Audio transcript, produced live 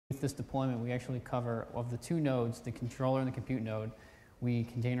with this deployment, we actually cover, of the two nodes, the controller and the compute node, we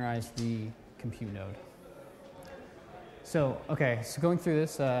containerize the compute node. So, okay, so going through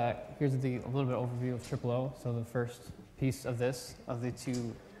this, here's a little bit of overview of OOO. So the first piece of this, of the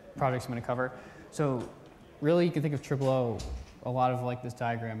two projects I'm going to cover. So really, you can think of OOO, a lot of like this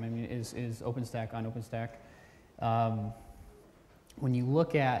diagram, I mean, is OpenStack on OpenStack. When you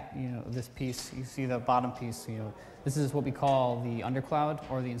look at this piece, you see the bottom piece. This is what we call the undercloud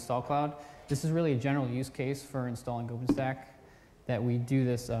or the install cloud. This is really a general use case for installing OpenStack. That we do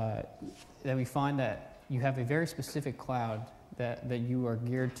this, that we find that you have a very specific cloud that you are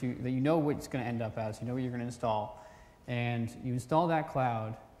geared to, that you know what it's going to end up as, you know what you're going to install, and you install that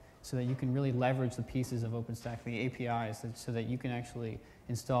cloud so that you can really leverage the pieces of OpenStack, the APIs, so that you can actually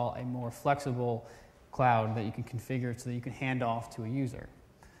install a more flexible cloud that you can configure so that you can hand off to a user.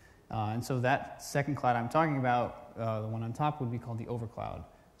 And so that second cloud I'm talking about, the one on top, would be called the overcloud.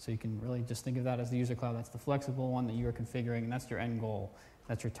 So you can really just think of that as the user cloud. That's the flexible one that you are configuring, and that's your end goal.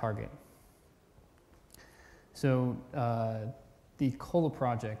 That's your target. So the Kolla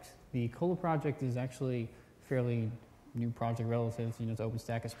project. The Kolla project is actually a fairly new project relative to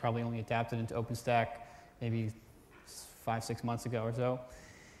OpenStack. It's probably only adapted into OpenStack maybe 5-6 months ago or so.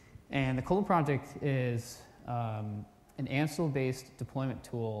 And the Kolla project is an Ansible-based deployment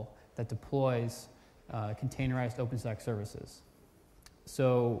tool that deploys containerized OpenStack services.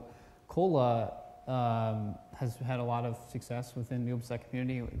 So Kolla has had a lot of success within the OpenStack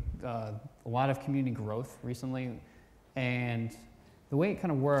community, a lot of community growth recently. And the way it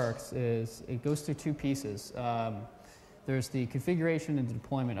kind of works is it goes through two pieces. There's the configuration and the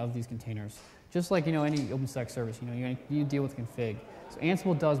deployment of these containers. Just like any OpenStack service, you deal with config. So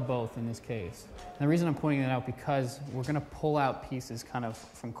Ansible does both in this case. And the reason I'm pointing that out because we're going to pull out pieces kind of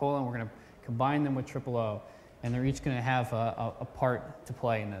from Kolla and we're going to combine them with OOO, and they're each going to have a part to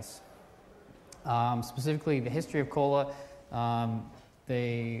play in this. Specifically, the history of Kolla,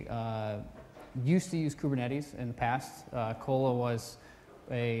 they used to use Kubernetes in the past. Kolla was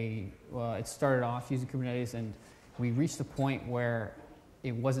it started off using Kubernetes, and we reached a point where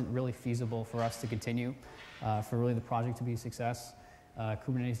it wasn't really feasible for us to continue, for really the project to be a success.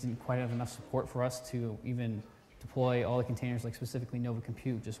 Kubernetes didn't quite have enough support for us to even deploy all the containers, like specifically Nova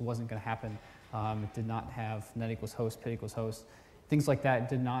Compute, just wasn't going to happen. It did not have net equals host, pid equals host. Things like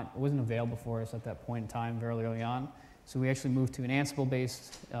that wasn't available for us at that point in time, very early on. So we actually moved to an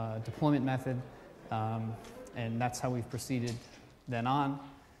Ansible-based deployment method, and that's how we've proceeded then on.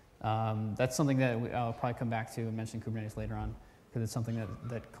 That's something that I'll probably come back to and mention Kubernetes later on, because it's something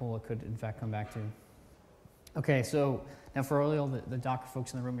that Kolla could, in fact, come back to. Okay, so now for all the Docker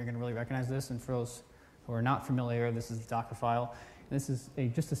folks in the room, you're going to really recognize this, and for those who are not familiar, this is the Docker file. This is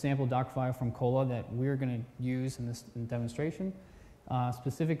just a sample Docker file from Kolla that we're going to use in this demonstration.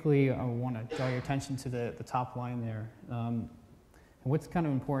 Specifically, I want to draw your attention to the top line there. And what's kind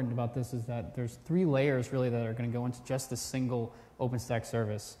of important about this is that there's 3 layers really that are going to go into just this single OpenStack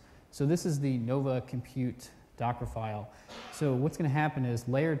service. So this is the Nova Compute Docker file. So what's going to happen is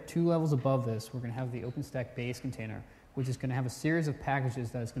layer 2 levels above this, we're going to have the OpenStack base container, which is going to have a series of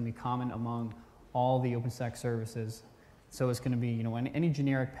packages that is going to be common among all the OpenStack services. So it's going to be any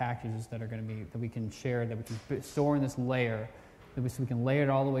generic packages that are going to be that we can share, that we can store in this layer, so we can layer it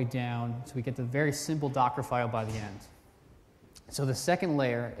all the way down, so we get the very simple Docker file by the end. So the second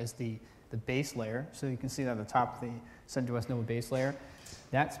layer is the base layer. So you can see that at the top, the CentOS Nova base layer.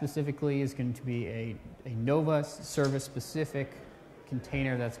 That specifically is going to be a Nova service-specific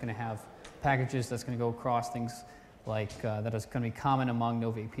container that's going to have packages that's going to go across things like that is going to be common among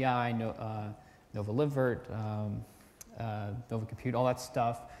Nova API, Nova libvirt, Nova Compute, all that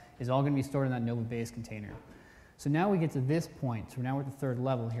stuff is all going to be stored in that Nova base container. So now we get to this point. So now we're at the third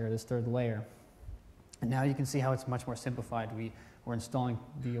level here, this third layer. And now you can see how it's much more simplified. We're installing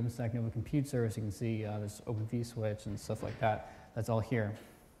the OpenStack Nova Compute service. You can see there's Open vSwitch and stuff like that. That's all here.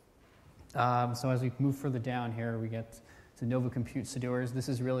 So as we move further down here, we get to Nova Compute Sedurs. This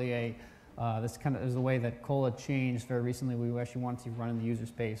is really this is the way that Kolla changed very recently. We actually wanted to run in the user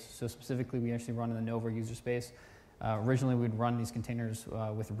space. So specifically, we actually run in the Nova user space. Originally, we'd run these containers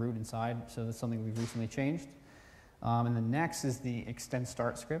with root inside. So that's something we've recently changed. And the next is the extend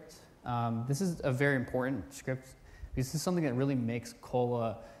start script. This is a very important script because this is something that really makes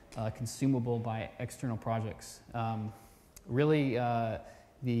Kolla consumable by external projects.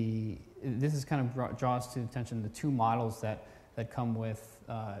 This is kind of draws to attention the 2 models that come with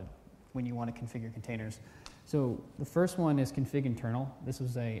when you want to configure containers. So the first one is config internal. This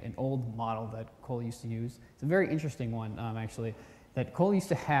was an old model that Kolla used to use. It's a very interesting one, actually, that Kolla used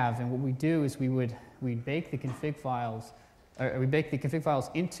to have. And what we do is we'd bake the config files we bake the config files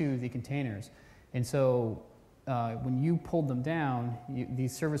into the containers. And so when you pulled them down,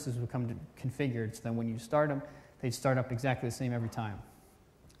 these services would come configured, so then when you start them, they'd start up exactly the same every time.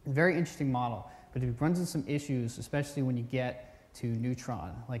 Very interesting model, but it runs into some issues, especially when you get to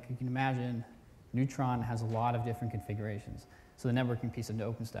Neutron. Like you can imagine, Neutron has a lot of different configurations. So the networking piece of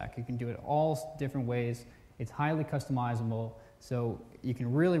OpenStack, you can do it all different ways. It's highly customizable, so you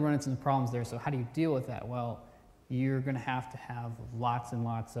can really run into some problems there. So how do you deal with that? Well, you're going to have lots and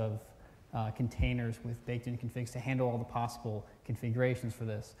lots of containers with baked-in configs to handle all the possible configurations for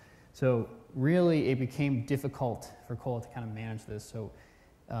this. So really, it became difficult for Kolla to kind of manage this. So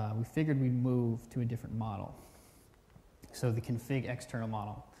we figured we'd move to a different model. So the config external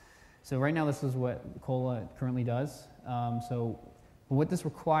model. So right now, this is what Kolla currently does. So what this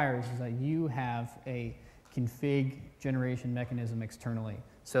requires is that you have a config generation mechanism externally.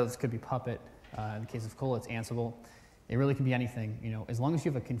 So this could be Puppet. In the case of Kolla, it's Ansible. It really can be anything. You know, as long as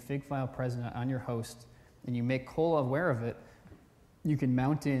you have a config file present on your host and you make Kolla aware of it, you can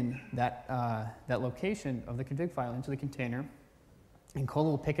mount in that, that location of the config file into the container, and Kolla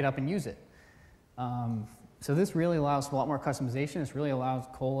will pick it up and use it. So this really allows for a lot more customization. This really allows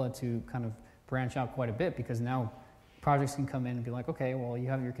Kolla to kind of branch out quite a bit, because now projects can come in and be like, okay, well, you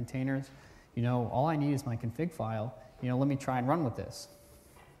have your containers. You know, all I need is my config file. You know, let me try and run with this.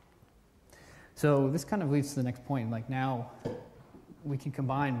 So this kind of leads to the next point. Like now, we can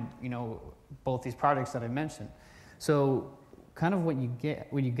combine, you know, both these projects that I mentioned. So kind of what you get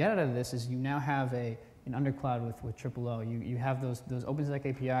out of this is you now have an undercloud with triple O. You have those OpenStack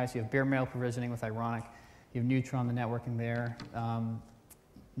APIs. You have bare metal provisioning with Ironic. You have Neutron, the networking there.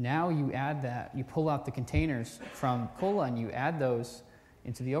 Now you add that, you pull out the containers from Kolla and you add those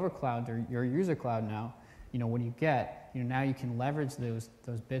into the overcloud, or your user cloud now. You know, what do you get? You know, now you can leverage those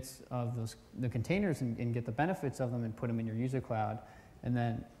bits of the containers and get the benefits of them and put them in your user cloud. And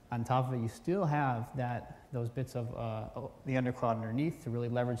then on top of it, you still have those bits of the undercloud underneath to really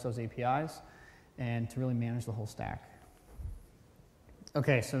leverage those APIs and to really manage the whole stack.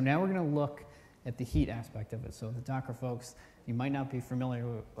 Okay, so now we're going to look at the heat aspect of it. So the Docker folks, you might not be familiar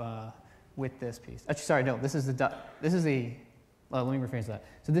with this piece. Actually, sorry, no, this is the let me rephrase that.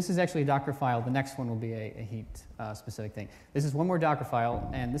 So this is actually a Docker file. The next one will be a heat specific thing. This is one more Docker file,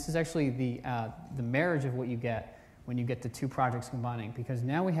 and this is actually the marriage of what you get when you get the two projects combining, because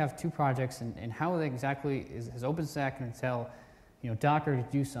now we have two projects, and how exactly is OpenStack going to tell, you know, Docker to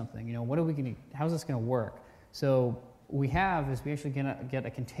do something? You know, what are we going to? How's this going to work? So what we have is we actually get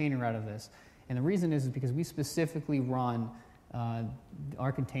a container out of this, and the reason is because we specifically run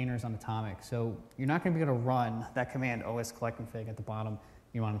our containers on Atomic. So you're not going to be able to run that command os collect config at the bottom,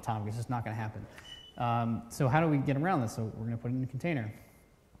 you know, on Atomic. It's just not going to happen. So how do we get around this? So we're going to put it in a container.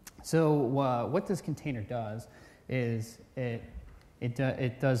 So what this container does is it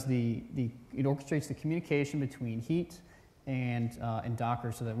orchestrates the communication between heat and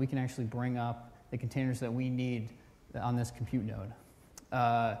Docker, so that we can actually bring up the containers that we need on this compute node.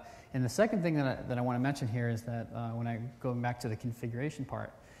 And the second thing that I want to mention here is that when I go back to the configuration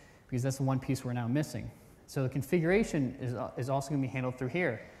part, because that's the one piece we're now missing. So the configuration is also going to be handled through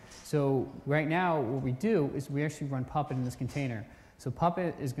here. So right now, what we do is we actually run Puppet in this container. So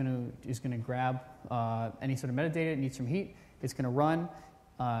Puppet is going to grab any sort of metadata it needs from heat. It's going to run.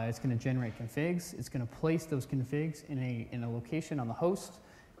 It's going to generate configs. It's going to place those configs in a location on the host,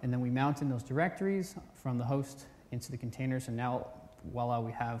 and then we mount in those directories from the host into the containers, and now voila,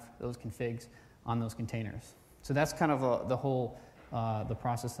 we have those configs on those containers. So that's kind of the whole the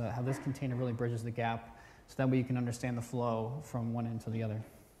process, how this container really bridges the gap, so that way you can understand the flow from one end to the other.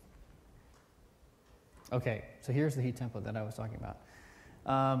 Okay, so here's the heat template that I was talking about.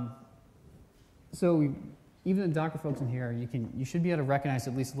 Even the Docker folks in here, you should be able to recognize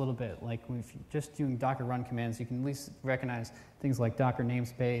at least a little bit. Like if you're just doing Docker run commands, you can at least recognize things like Docker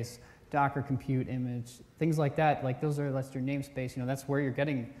namespace, Docker compute image, things like that. Like that's your namespace. You know, that's where you're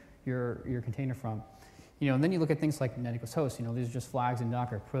getting your container from. You know, and then you look at things like net equals host. You know, these are just flags in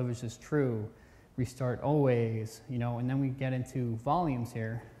Docker. Privilege is true. Restart always. You know, and then we get into volumes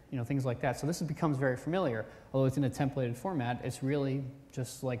here. You know, things like that. So this becomes very familiar. Although it's in a templated format, it's really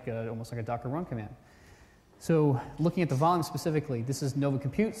just like almost like a Docker run command. So looking at the volume specifically, this is Nova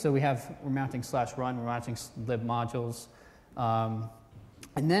Compute. So we're mounting /run, we're mounting lib modules.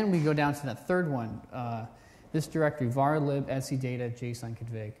 And then we go down to that third one, this directory, var lib etcdata json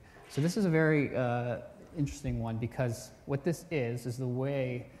config. So this is a very interesting one, because what this is the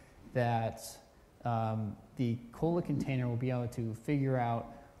way that the Kolla container will be able to figure out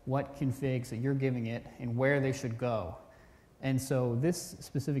what configs that you're giving it and where they should go. And so this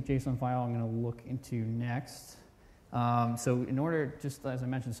specific JSON file I'm going to look into next. So in order, just as I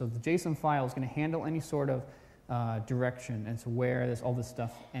mentioned, so the JSON file is going to handle any sort of direction and so where all this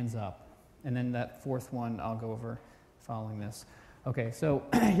stuff ends up. And then that fourth one I'll go over following this. Okay, so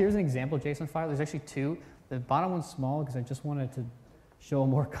here's an example JSON file. There's actually two. The bottom one's small because I just wanted to show a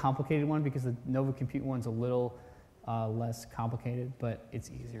more complicated one because the Nova Compute one's a little less complicated, but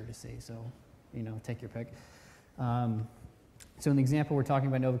it's easier to see. So, take your pick. So in the example, we're talking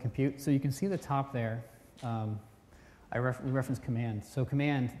about Nova Compute. So you can see the top there. We reference command. So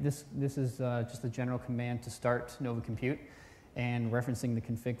command, this is just a general command to start Nova Compute and referencing the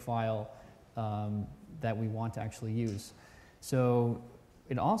config file that we want to actually use. So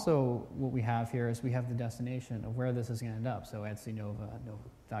it also, what we have here is we have the destination of where this is going to end up. So etc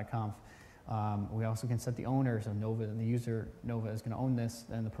nova.conf. We also can set the owner, so Nova, the user Nova is going to own this,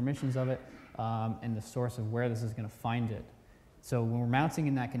 and the permissions of it, and the source of where this is going to find it. So when we're mounting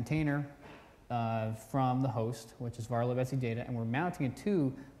in that container from the host, which is varlib etc data, and we're mounting it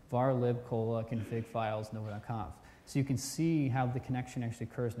to varlib Kolla config files nova.conf. So you can see how the connection actually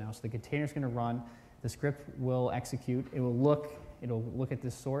occurs now. So the container is going to run, the script will execute, it'll look at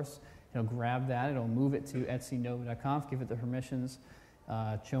this source, it'll grab that, it'll move it to etc nova.conf, give it the permissions,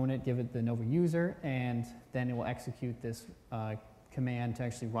 chown it, give it the Nova user, and then it will execute this command to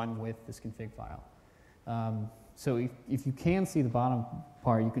actually run with this config file. So if you can see the bottom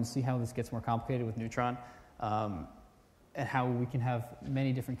part, you can see how this gets more complicated with Neutron, and how we can have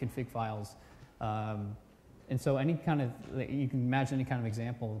many different config files. And so any kind of, you can imagine any kind of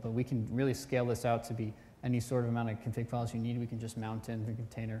example, but we can really scale this out to be any sort of amount of config files you need. We can just mount in the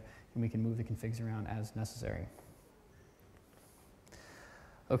container, and we can move the configs around as necessary.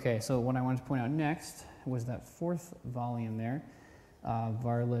 Okay, so what I wanted to point out next was that fourth volume there,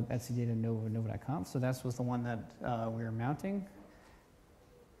 varlib etc data nova.conf. So that was the one that we were mounting.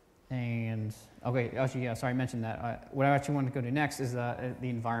 And, okay, actually, yeah, sorry, I mentioned that. What I actually wanted to go to next is the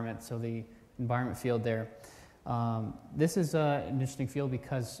environment, so the environment field there. This is an interesting field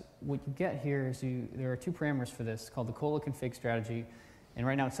because what you get here is there are two parameters for this called the Kolla config strategy, and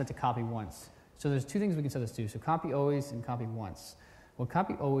right now it's set to copy once. So there's two things we can set this to, so copy always and copy once. What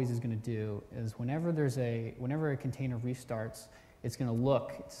copy always is going to do is whenever a container restarts, it's going to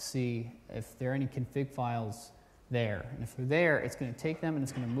look to see if there are any config files there. And if they're there, it's going to take them and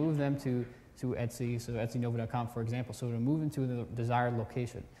it's going to move them to etc, so etc-nova.conf, for example. So it'll move them to the desired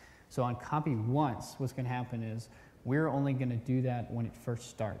location. So on copy once, what's going to happen is we're only going to do that when it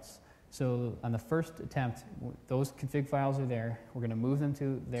first starts. So on the first attempt, those config files are there. We're going to move them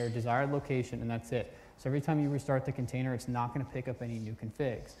to their desired location, and that's it. So every time you restart the container, it's not going to pick up any new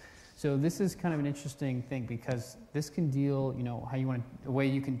configs. So this is kind of an interesting thing because this can deal, a way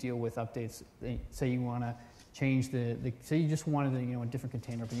you can deal with updates. Say you want to change say you just wanted a different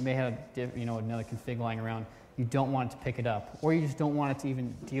container, but you may have another config lying around. You don't want it to pick it up, or you just don't want it to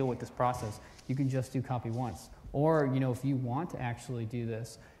even deal with this process. You can just do copy once. Or if you want to actually do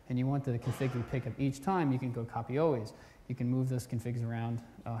this and you want the config to pick up each time, you can go copy always. You can move those configs around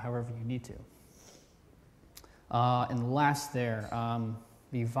however you need to. And last there,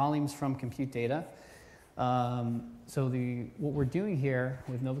 the volumes from compute data. So what we're doing here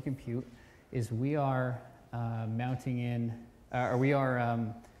with Nova Compute is we are mounting in, we're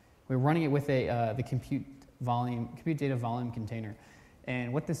running it with the compute data volume container.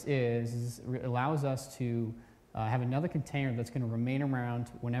 And what this is it allows us to have another container that's going to remain around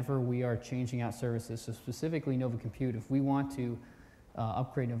whenever we are changing out services. So specifically Nova Compute, if we want to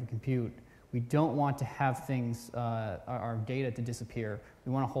upgrade Nova Compute, we don't want to have things, our data to disappear.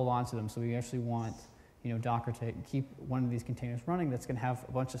 We want to hold on to them. So we actually want Docker to keep one of these containers running that's going to have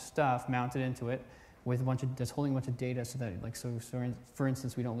a bunch of stuff mounted into it with that's holding a bunch of data so that, for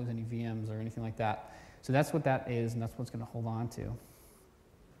instance, we don't lose any VMs or anything like that. So that's what that is, and that's what's going to hold on to.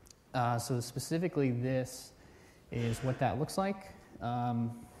 So specifically, this is what that looks like.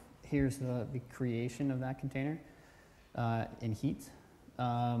 Here's the creation of that container in heat.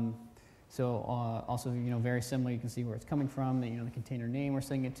 Also, very similar. You can see where it's coming from. The container name we're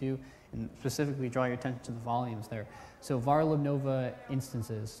setting it to, and specifically draw your attention to the volumes there. So varlib Nova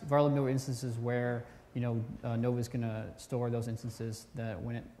instances. Varlib Nova instances where Nova is going to store those instances that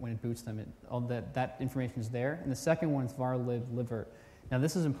when it boots them, all that information is there. And the second one is varlib libvirt. Now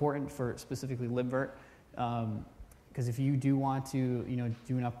this is important for specifically libvirt, because if you do want to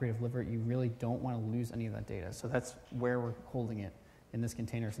do an upgrade of libvirt, you really don't want to lose any of that data. So that's where we're holding it in this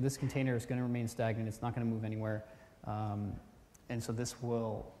container. So this container is going to remain stagnant. It's not going to move anywhere. And so this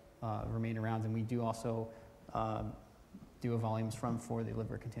will remain around. And we do also do a volumes for the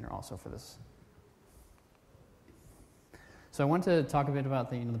libvirt container also for this. So I want to talk a bit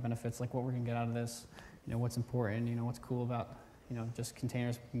about the benefits, like what we're going to get out of this. what's important, what's cool about, just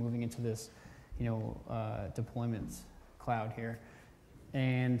containers moving into this, deployment cloud here.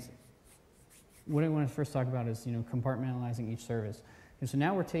 And what I want to first talk about is, compartmentalizing each service. And so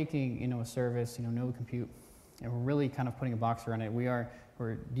now we're taking, a service, Nova Compute, and we're really kind of putting a box around it. We're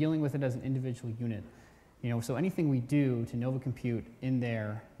dealing with it as an individual unit. So anything we do to Nova Compute in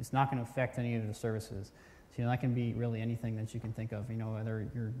there is not going to affect any of the services. So that can be really anything that you can think of. Whether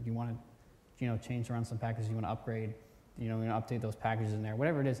you want to, change around some packages, you want to upgrade, update those packages in there,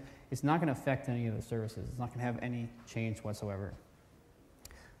 whatever it is, it's not going to affect any of the services. It's not going to have any change whatsoever.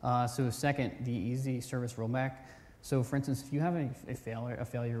 So second, the easy service rollback. So for instance, if you have a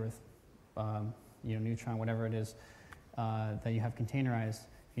failure with, Neutron, whatever it is that you have containerized,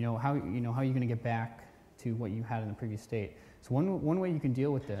 how are you going to get back to what you had in the previous state? So one way you can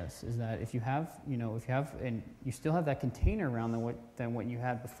deal with this is that if you have, and you still have that container around than what you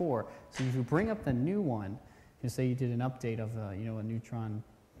had before. So if you bring up the new one, say you did an update of a Neutron,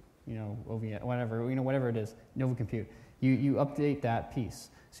 OVS, whatever it is, Nova Compute, you update that piece.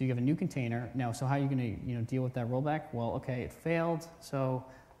 So you have a new container now. So how are you going to deal with that rollback? Well, okay, it failed. So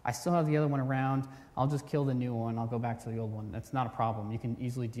I still have the other one around. I'll just kill the new one. I'll go back to the old one. That's not a problem. You can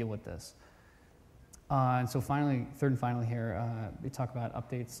easily deal with this. And so finally, third and finally here, we talk about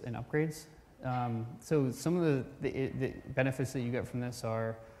updates and upgrades. So some of the benefits that you get from this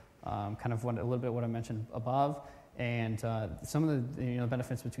are kind of a little bit what I mentioned above. And some of the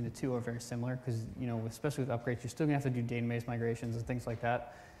benefits between the two are very similar because especially with upgrades, you're still going to have to do database migrations and things like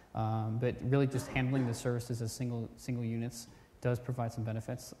that. But really, just handling the services as single units does provide some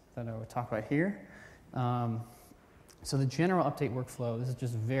benefits that I would talk about here. So the general update workflow, this is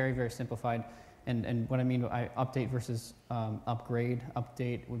just very, very simplified. And what I mean by update versus upgrade,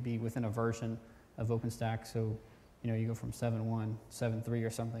 update would be within a version of OpenStack. So you go from 7.1, 7.3 or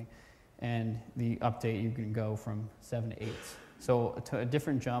something. And the update, you can go from 7 to 8. So a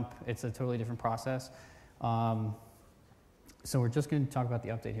different jump, it's a totally different process. So we're just going to talk about the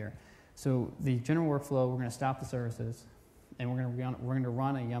update here. So the general workflow, we're going to stop the services, and we're going to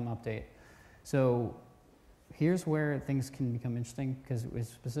run a yum update. So here's where things can become interesting because we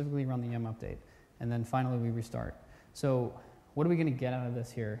specifically run the yum update, and then finally we restart. So what are we going to get out of this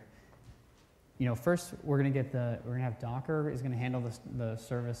here? First we're going to have Docker is going to handle the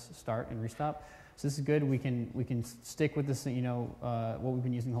service start and restop. So this is good. We can stick with this, what we've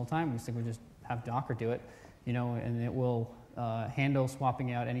been using the whole time. We stick with just have Docker do it, and it will handle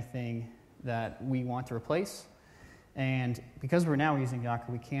swapping out anything that we want to replace. And because we're now using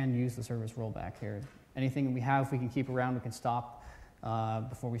Docker, we can use the service rollback here. Anything we have, we can keep around. We can stop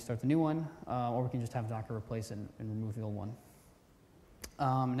before we start the new one, or we can just have Docker replace it and remove the old one.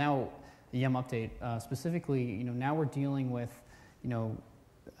 Now, the yum update, specifically, now we're dealing with,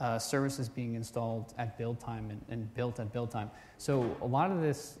 services being installed at build time and built at build time. So a lot of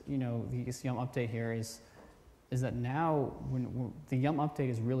this, the yum update here is that now when the yum update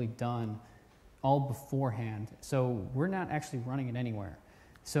is really done all beforehand. So we're not actually running it anywhere.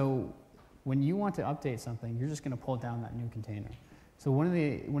 So when you want to update something, you're just going to pull down that new container. So one of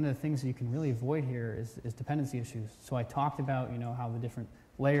the things that you can really avoid here is dependency issues. So I talked about how the different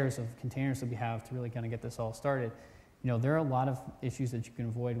layers of containers that we have to really kind of get this all started. There are a lot of issues that you can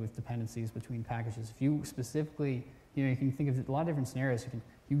avoid with dependencies between packages. If you specifically, you can think of a lot of different scenarios.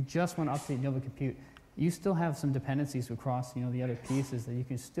 You just want to update Nova Compute. You still have some dependencies across, the other pieces that you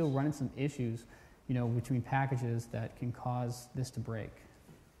can still run into some issues, between packages that can cause this to break.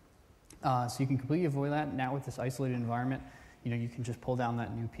 So you can completely avoid that. Now with this isolated environment, you can just pull down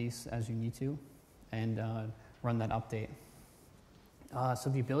that new piece as you need to and run that update. So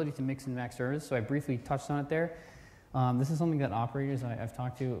the ability to mix and match services, so I briefly touched on it there. This is something that operators I've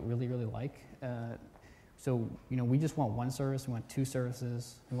talked to really, really like. So, we just want one service, we want two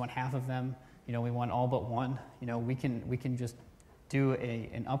services, we want half of them, we want all but one. We can just do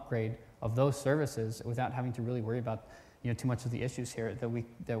an upgrade of those services without having to really worry about, too much of the issues here that we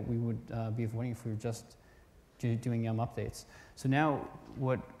would be avoiding if we were just doing yum updates. So now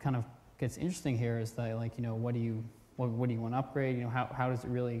what kind of gets interesting here is that, what do you want to upgrade? How does it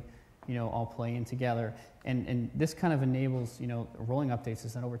really, all play in together? And this kind of enables, rolling updates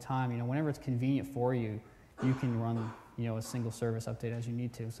is that over time, whenever it's convenient for you, you can run, a single service update as you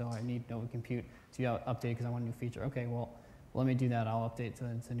need to. So I need Nova Compute to update because I want a new feature. Okay, well, let me do that. I'll update to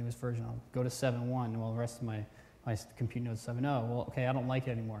the newest version. I'll go to 7.1 while the rest of my compute node's 7.0. Well, okay, I don't like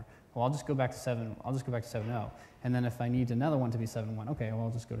it anymore. Well, I'll just go back to 7.0. And then if I need another one to be 7.1, okay, well,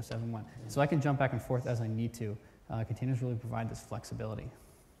 I'll just go to 7.1. So I can jump back and forth as I need to. Containers really provide this flexibility.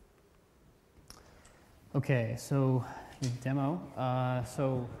 Okay, so the demo.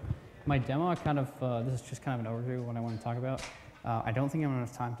 So my demo, I kind of, this is just kind of an overview of what I want to talk about. I don't think I have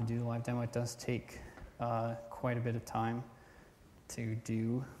enough time to do the live demo. It does take quite a bit of time to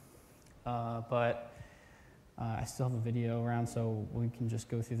do, but I still have a video around, so we can just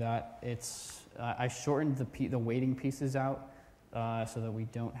go through that. It's I shortened the waiting pieces out so that we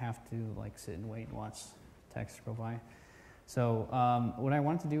don't have to like sit and wait and watch text go by. So what I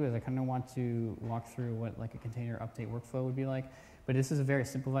want to do is I kind of want to walk through what like a container update workflow would be like. But this is a very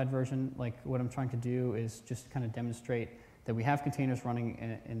simplified version. Like what I'm trying to do is just kind of demonstrate that we have containers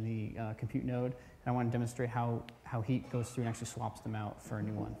running in the compute node. And I want to demonstrate how heat goes through and actually swaps them out for a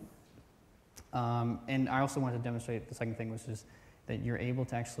new one. And I also want to demonstrate the second thing, which is that you're able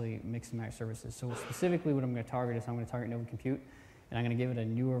to actually mix and match services. So specifically what I'm going to target is I'm going to target Nova Compute, and I'm going to give it a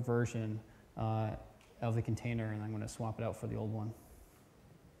newer version of the container, and I'm going to swap it out for the old one.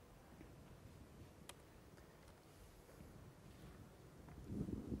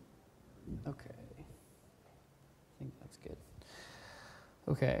 Okay, I think that's good.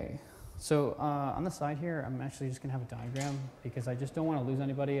 Okay, so on the side here, I'm actually just going to have a diagram because I just don't want to lose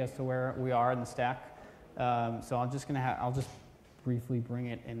anybody as to where we are in the stack. So I'll just briefly bring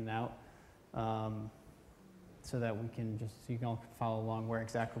it in and out so that we can so you can all follow along where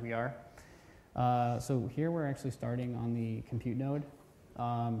exactly we are. So here we're actually starting on the compute node.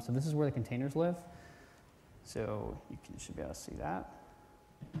 So this is where the containers live. So you should be able to see that.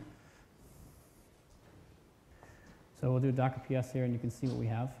 So we'll do a Docker PS here, and you can see what we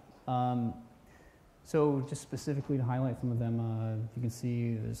have. So just specifically to highlight some of them, you can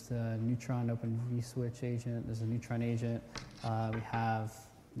see there's the Neutron Open vSwitch agent. There's a Neutron agent. We have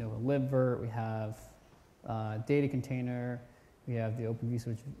Nova libvirt. We have data container. We have the Open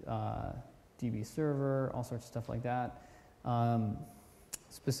vSwitch DB server, all sorts of stuff like that.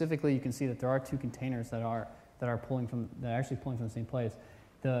 Specifically, you can see that there are two containers that are actually pulling from the same place.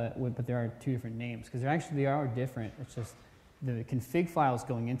 But there are two different names because they are different. It's just the config files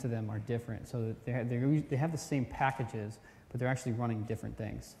going into them are different. So that they have the same packages, but they're actually running different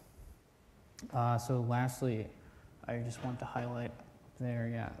things. So lastly, I just want to highlight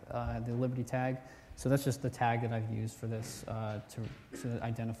there, the Liberty tag. So that's just the tag that I've used for this to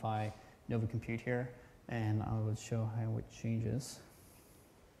identify Nova Compute here, and I will show how it changes.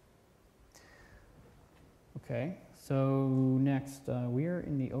 Okay, so next we are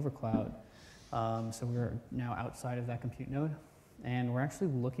in the overcloud. So we're now outside of that compute node, and we're actually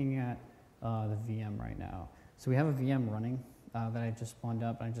looking at the VM right now. So we have a VM running that I just spawned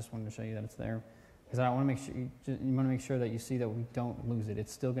up, and I just wanted to show you that it's there because I want to make sure you want to make sure that you see that we don't lose it.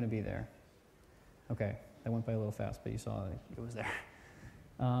 It's still going to be there. Okay, that went by a little fast, but you saw that it was there.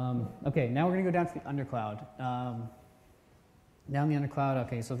 Okay, now we're going to go down to the undercloud. Down the undercloud,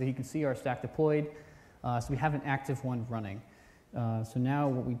 okay, so that you can see our stack deployed. So we have an active one running. So now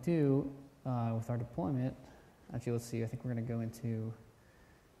what we do with our deployment, actually let's see, I think we're going to go into,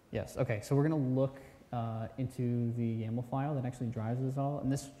 yes, okay, so we're going to look into the YAML file that actually drives this all,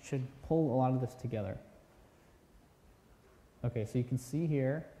 and this should pull a lot of this together. Okay, so you can see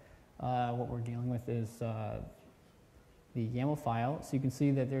here what we're dealing with is the YAML file. So you can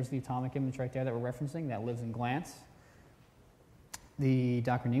see that there's the atomic image right there that we're referencing that lives in Glance. The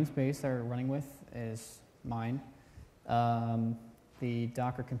Docker namespace that we're running with is mine. The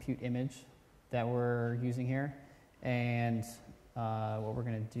Docker compute image that we're using here. And what we're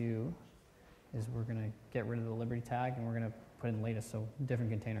going to do is we're going to get rid of the Liberty tag, and we're going to put in latest, so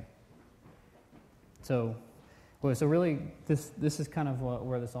different container. So really, this is kind of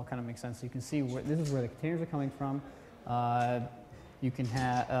where this all kind of makes sense. So you can see this is where the containers are coming from. You can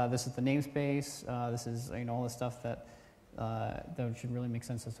have this is the namespace. This is all the stuff that should really make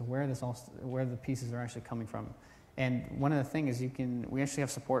sense as to where the pieces are actually coming from. And one of the things is we actually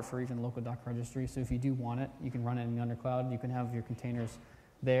have support for even local Docker registry. So if you do want it, you can run it in the undercloud. You can have your containers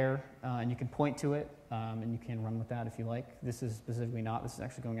there, and you can point to it, and you can run with that if you like. This is specifically not. This is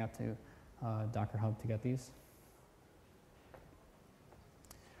actually going out to Docker Hub to get these.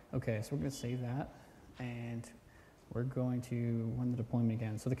 Okay, so we're going to save that, and we're going to run the deployment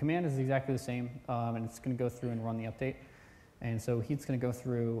again. So the command is exactly the same, and it's going to go through and run the update. And so he's going to go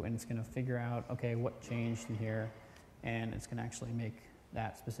through and it's going to figure out, okay, what changed in here, and it's going to actually make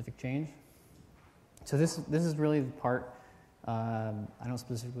that specific change. So this is really the part, I don't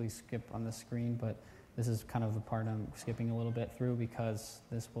specifically skip on the screen, but this is kind of the part I'm skipping a little bit through because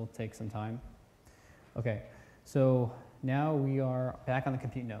this will take some time. Okay, so now we are back on the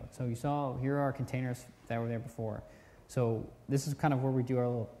compute node. So you saw here are our containers that were there before. So this is kind of where we do our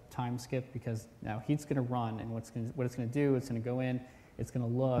little time skip because now heat's going to run, and what it's going to do, it's going to go in, it's going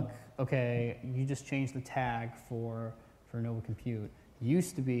to look, okay, you just changed the tag for Nova Compute.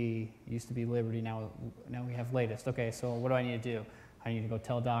 used to be Liberty. Now we have latest. Okay, so what do I need to do? I need to go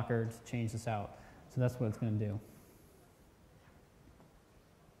tell Docker to change this out. So that's what it's going to do.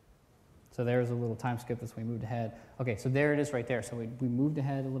 So there's a little time skip as we moved ahead. Okay, so there it is right there. So we moved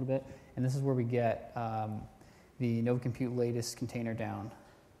ahead a little bit, and this is where we get the Nova Compute latest container down.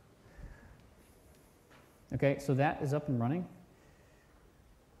 Okay, so that is up and running,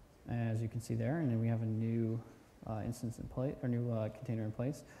 as you can see there, and then we have a new instance in place, or new container in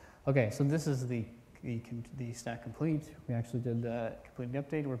place. Okay, so this is the stack complete. We actually did the complete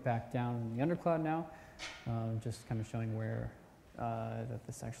update. We're back down in the undercloud now, just kind of showing where that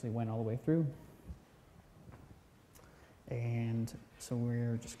this actually went all the way through. And so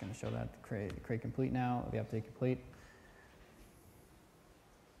we're just going to show that create complete now, the update complete.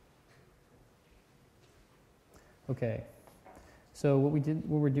 Okay, so what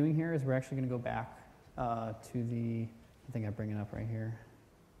we're doing here is we're actually going to go back to the, I think I bring it up right here.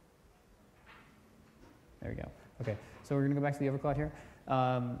 There we go. Okay, so we're going to go back to the overclock here.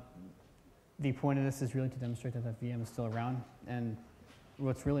 The point of this is really to demonstrate that that VM is still around. And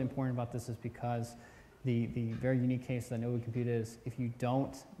what's really important about this is because the very unique case that Nova Compute is, if you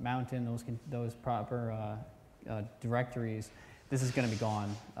don't mount in those proper directories, this is going to be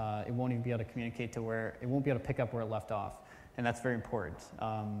gone. It won't even be able to communicate to where, it won't be able to pick up where it left off. And that's very important.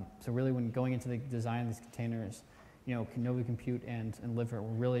 So really when going into the design of these containers, you know, Nova Compute and Liver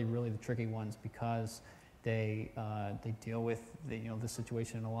were really the tricky ones because they deal with the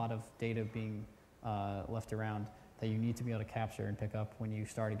situation and a lot of data being left around that you need to be able to capture and pick up when you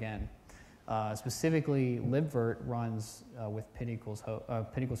start again. Specifically, libvirt runs with PID equals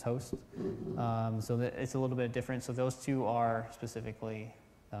host, so that it's a little bit different. So those two are specifically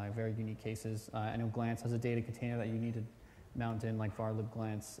very unique cases. I know Glance has a data container that you need to mount in, like var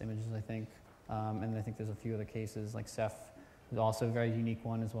libglance images, I think, and I think there's a few other cases like Ceph is also a very unique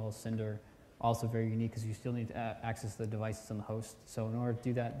one, as well as Cinder, also very unique because you still need to access the devices on the host. So in order to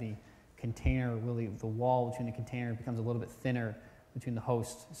do that, the container really, the wall between the container becomes a little bit thinner between the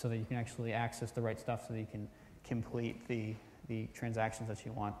hosts so that you can actually access the right stuff so that you can complete the transactions that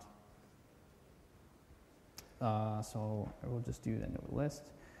you want. So I will just do the node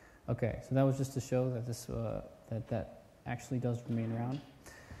list. Okay, so that was just to show that this that actually does remain around.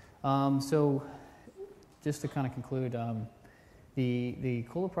 So just to kind of conclude, the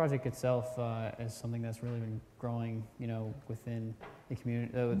Kolla project itself is something that's really been growing, within the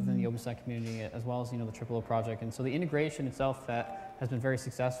community, within the OpenStack community, as well as the O project. And so the integration itself has been very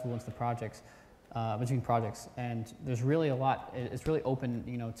successful into the projects, between projects. And there's really a lot. It's really open,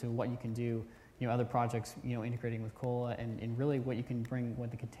 to what you can do. Other projects, integrating with Kolla, and really what you can bring with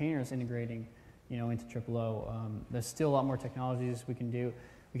the containers integrating, into OO. There's still a lot more technologies we can do.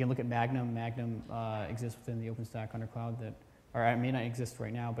 We can look at Magnum. Magnum exists within the OpenStack undercloud that. Or it may not exist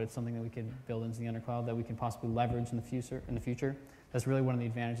right now, but it's something that we can build into the undercloud that we can possibly leverage in the future. That's really one of the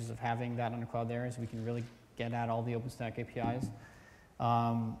advantages of having that undercloud there, is we can really get at all the OpenStack APIs.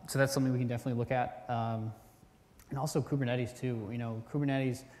 So that's something we can definitely look at. And also Kubernetes too.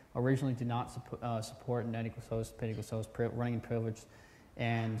 Kubernetes originally did not support net equals host, PID equals host, running in privileged,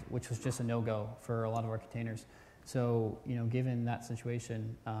 and which was just a no-go for a lot of our containers. So given that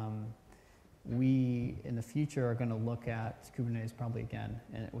situation, we, in the future, are going to look at Kubernetes probably again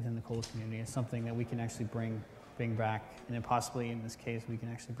within the Kolla community as something that we can actually bring back, and then possibly in this case we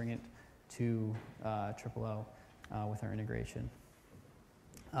can actually bring it to OO with our integration.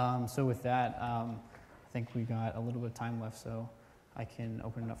 So with that, I think we got a little bit of time left, so I can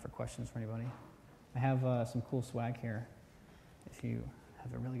open it up for questions for anybody. I have some cool swag here. If you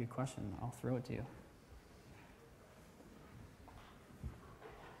have a really good question, I'll throw it to you.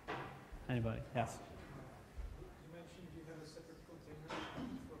 Anybody? Yes? You mentioned you have a separate container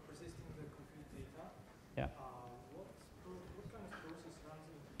for persisting the compute data. Yeah. What kind of process runs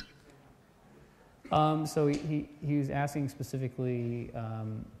in the container? So he was asking specifically,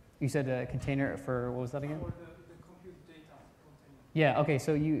 you said a container for, what was that again? For the compute data container. Yeah, okay,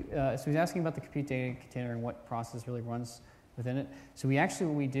 so so he's asking about the compute data container and what process really runs within it. So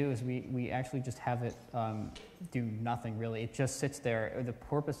what we do is we actually just have it do nothing really. It just sits there. The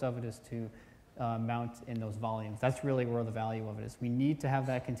purpose of it is to mount in those volumes. That's really where the value of it is. We need to have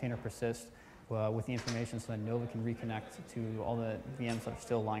that container persist with the information so that Nova can reconnect to all the VMs that are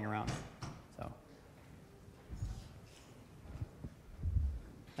still lying around. So,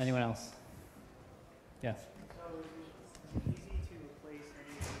 anyone else? Yes? So it's easy to replace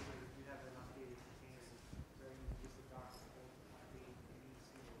any user if you have an updated container where you use the docs to update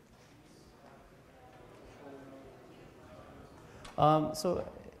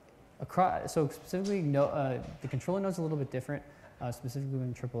So specifically, the controller node is a little bit different. specifically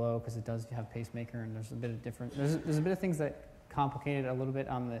in O, because it does have pacemaker, and there's a bit of different. There's a bit of things that complicate it a little bit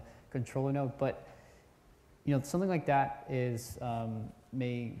on the controller node, but something like that is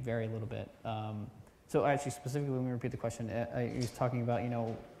may vary a little bit. So actually, specifically, when we repeat the question, he was talking about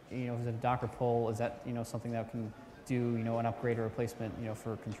is it a Docker pull? Is that something that can do an upgrade or replacement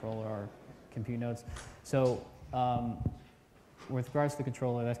for controller or compute nodes? So with regards to the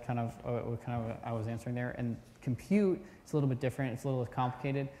controller, that's kind of what I was answering there. And compute, it's a little bit different. It's a little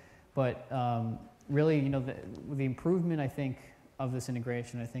complicated, but really, the improvement, I think, of this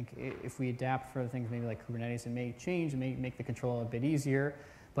integration, I think if we adapt for things maybe like Kubernetes, it may change, it may make the controller a bit easier.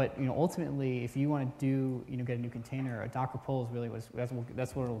 But ultimately, if you want to do get a new container, a Docker pull is really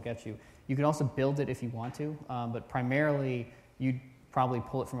that's what it'll get you. You can also build it if you want to, but primarily you'd probably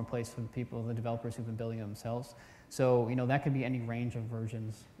pull it from a place from the developers who've been building it themselves. So that could be any range of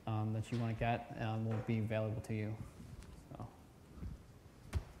versions that you want to get will be available to you. So.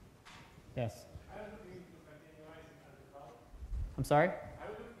 Yes. I was looking into containerizing as a cloud. I'm sorry? I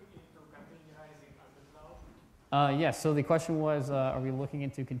was looking into containerizing as a cloud. Yes, so the question was, are we looking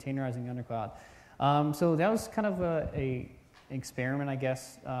into containerizing under cloud? So that was kind of an experiment, I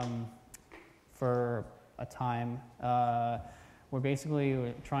guess, for a time. We're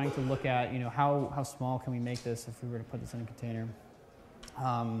basically trying to look at, how small can we make this if we were to put this in a container.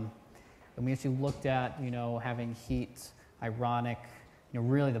 And we actually looked at, having heat, ironic,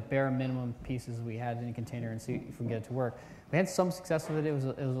 really the bare minimum pieces we had in a container and see if we can get it to work. We had some success with it. It was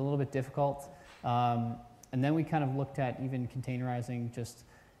a little bit difficult. And then we kind of looked at even containerizing just,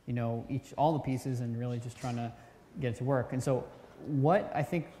 all the pieces and really just trying to get it to work. And so what I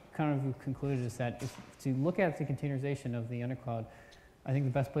think kind of concluded is that to look at the containerization of the undercloud, I think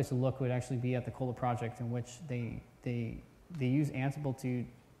the best place to look would actually be at the Kolla project, in which they use Ansible to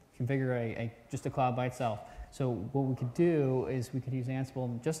configure just a cloud by itself. So what we could do is we could use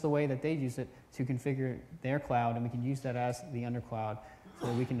Ansible just the way that they use it to configure their cloud, and we can use that as the undercloud so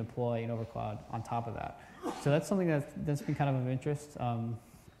that we can deploy an overcloud on top of that. So that's something that's been kind of interest.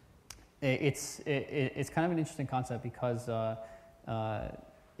 It's kind of an interesting concept because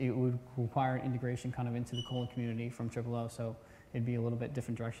it would require an integration kind of into the Kolla community from O, so it'd be a little bit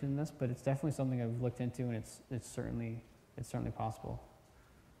different direction in this, but it's definitely something I've looked into, and it's certainly possible.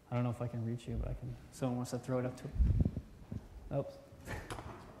 I don't know if I can reach you, but I can. Someone wants to throw it up to. Oops.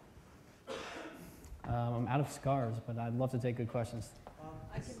 I'm out of scars, but I'd love to take good questions.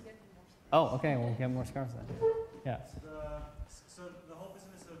 I can get more. Oh, okay. We'll get more scars then. Yes. So the whole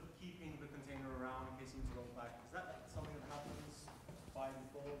business of keeping the container around in case you need to roll back, is that something that happens by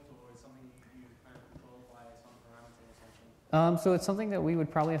default, or is something you kind of control by some parameter or something? So it's something that we would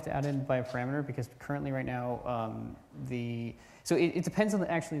probably have to add in by a parameter, because currently right now so it depends on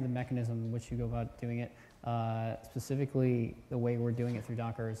the mechanism in which you go about doing it. Specifically, the way we're doing it through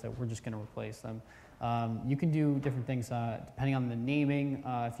Docker is that we're just going to replace them. You can do different things depending on the naming.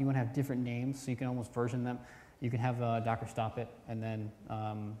 If you want to have different names, so you can almost version them, you can have Docker stop it and then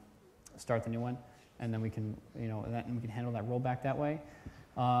start the new one, and then we can we can handle that rollback that way.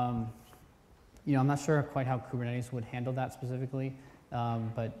 I'm not sure quite how Kubernetes would handle that specifically,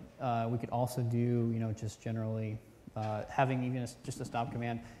 but we could also do just generally having even just a stop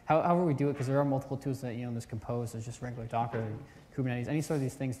command. However we do it, because there are multiple tools that there's Compose, there's just regular Docker, Kubernetes, any sort of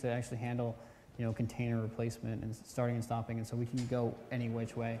these things to actually handle container replacement and starting and stopping, and so we can go any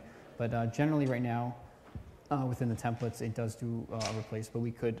which way. But generally right now, within the templates, it does do replace, but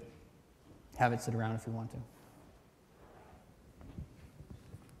we could have it sit around if we want to.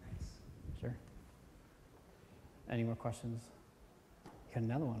 Thanks. Sure. Any more questions? You had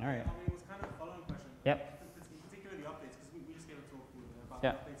another one. All right. It was kind of a following question. Yep. Particularly the updates, because we just gave a talk about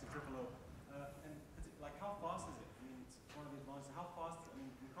Yeah. updates of O. And like, how fast is it? I mean, it's one of the advantages. How fast? I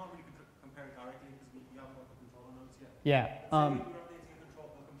mean, we can't really compare it directly because we haven't got the controller nodes yet. Yeah. Say you're updating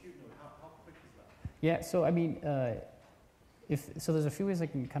a compute node. How quick is that? Yeah. So I mean, there's a few ways I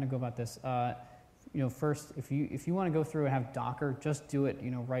can kind of go about this. First, if you want to go through and have Docker, just do it,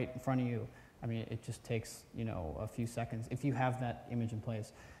 right in front of you. I mean, it just takes, a few seconds if you have that image in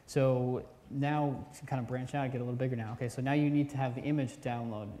place. So now to kind of branch out, get a little bigger now. Okay, so now you need to have the image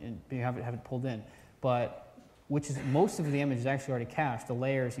download and have it pulled in, but most of the image is actually already cached. The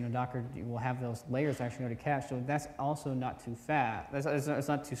layers, Docker will have those layers actually already cached. So that's also not too fast. It's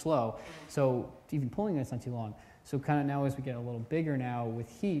not too slow. So even pulling it's not too long. So kind of now as we get a little bigger now with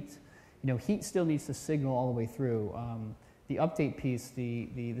heat, heat still needs to signal all the way through. The update piece,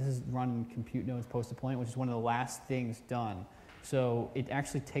 this is run compute nodes post deployment, which is one of the last things done. So it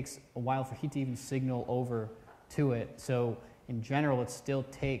actually takes a while for heat to even signal over to it. So in general, it still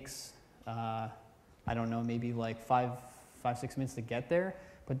takes, I don't know, maybe like 5 5-6 minutes to get there,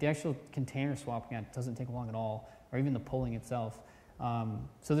 but the actual container swapping it doesn't take long at all, or even the polling itself.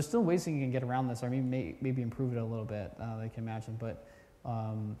 So there's still ways that you can get around this, or maybe improve it a little bit, I can imagine, but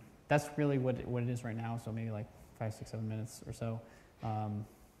that's really what it is right now, so maybe like 5, 6, 7 minutes or so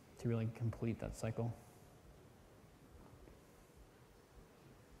to really complete that cycle.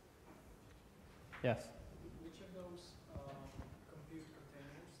 Yes? Which of those compute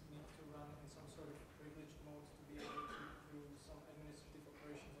containers need to run in some sort of privileged mode to be able to do some administrative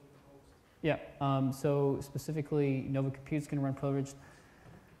operations on the host? Yeah, so specifically, Nova Compute's going to run privileged.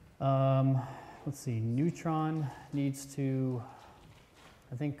 Let's see, Neutron needs to,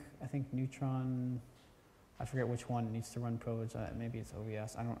 I think Neutron, I forget which one needs to run privileged. Maybe it's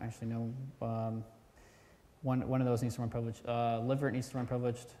OVS. I don't actually know. One of those needs to run privileged. Livert needs to run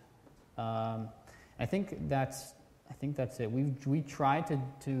privileged. I think that's it. We tried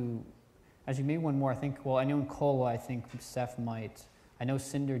to actually maybe one more. I know in Kolla, I think Ceph might. I know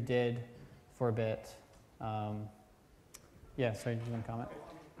Cinder did for a bit. Yeah, sorry, did you want to comment?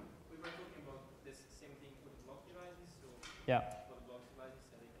 We were talking about this same thing with block devices. So Yeah. for the block devices,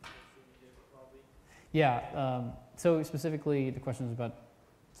 I think that's probably. Yeah. So specifically, the question is about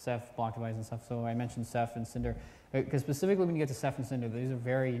Ceph, block device, and stuff. So I mentioned Ceph and Cinder. Because specifically when you get to Ceph and Cinder, these are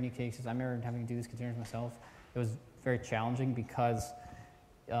very unique cases. I remember having to do these containers myself. It was very challenging because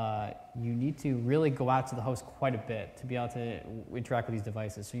you need to really go out to the host quite a bit to be able to interact with these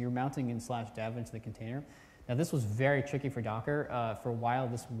devices. So you're mounting in /dev into the container. Now this was very tricky for Docker. For a while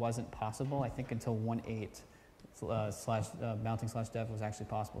this wasn't possible. I think until 1.8 mounting /dev was actually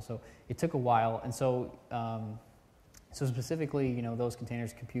possible. So it took a while. And so specifically, those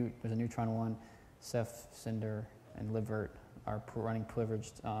containers compute. There's a Neutron one, Ceph, Cinder, and Livert are running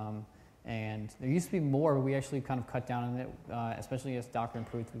privileged. And there used to be more, but we actually kind of cut down on it, especially as Docker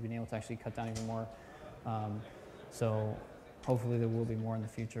improved. We've been able to actually cut down even more. So hopefully there will be more in the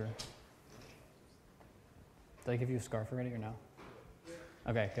future. Did I give you a scarf already or no?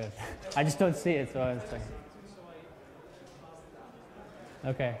 Okay, good. I just don't see it, so I was like.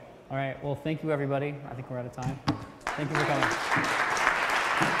 Okay, all right. Well, thank you, everybody. I think we're out of time. Thank you for coming.